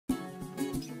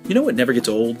You know what never gets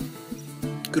old?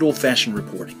 Good old-fashioned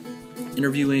reporting.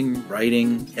 Interviewing,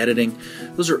 writing, editing,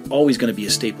 those are always going to be a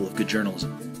staple of good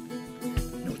journalism.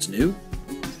 You know what's new?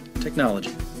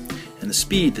 Technology, and the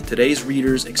speed that today's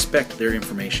readers expect their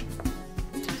information.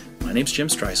 My name's Jim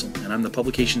Streisel, and I'm the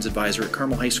Publications Advisor at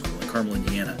Carmel High School in Carmel,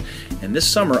 Indiana. And this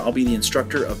summer, I'll be the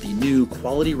instructor of the new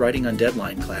Quality Writing on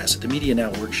Deadline class at the Media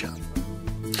Now workshop.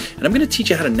 And I'm going to teach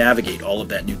you how to navigate all of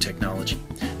that new technology.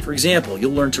 For example,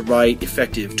 you'll learn to write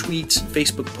effective tweets and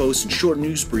Facebook posts and short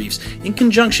news briefs in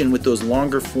conjunction with those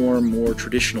longer form, more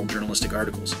traditional journalistic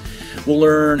articles. We'll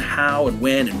learn how and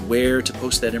when and where to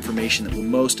post that information that will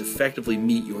most effectively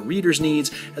meet your readers' needs,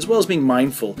 as well as being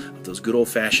mindful of those good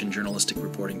old-fashioned journalistic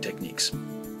reporting techniques.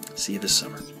 See you this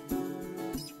summer.